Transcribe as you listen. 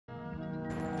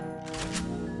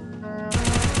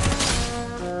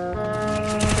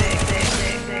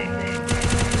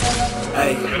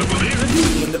way.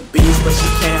 Beauty in the beast, but she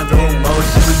can't do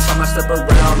emotion. Every time I step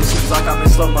around, it seems like I'm in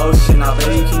slow motion. Now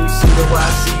baby, can you see the way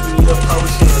I see you need a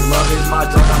potion? Love is my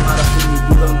drug, I'm not a fool, you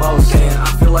do the most. And I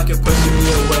feel like it's pushing me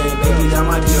away. Maybe that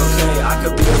might be okay. I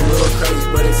could be a little crazy,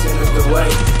 but it's in a good way.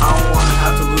 I don't wanna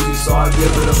have to lose you, so I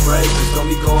give it a break. It's gonna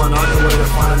be going on the way to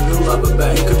find a new lover,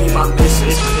 babe. You could be my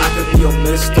missus, I could be your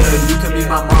mister. You can be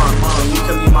my mom, and you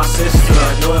can be my sister.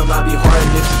 I know it might be hard to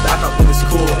get you back up in the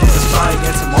school. Let's try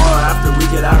again tomorrow after we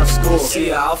get out of school. See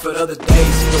your outfit of the day,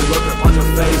 see the look up on your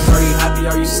face. Are you happy,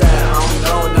 are you sad? I don't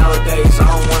know nowadays. I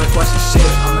don't wanna question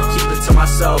shit, I'ma keep it to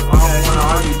myself. I don't wanna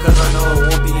argue cause I know it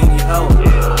won't be any help.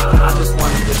 I just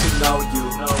wanna get to know you,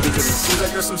 because it seems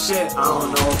like there's some shit I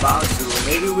don't know about you.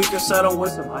 Maybe we could settle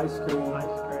with some ice cream,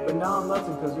 but now I'm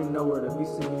nothing cause you're nowhere to be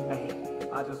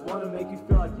seen. I just wanna make you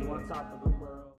feel like you're on top of the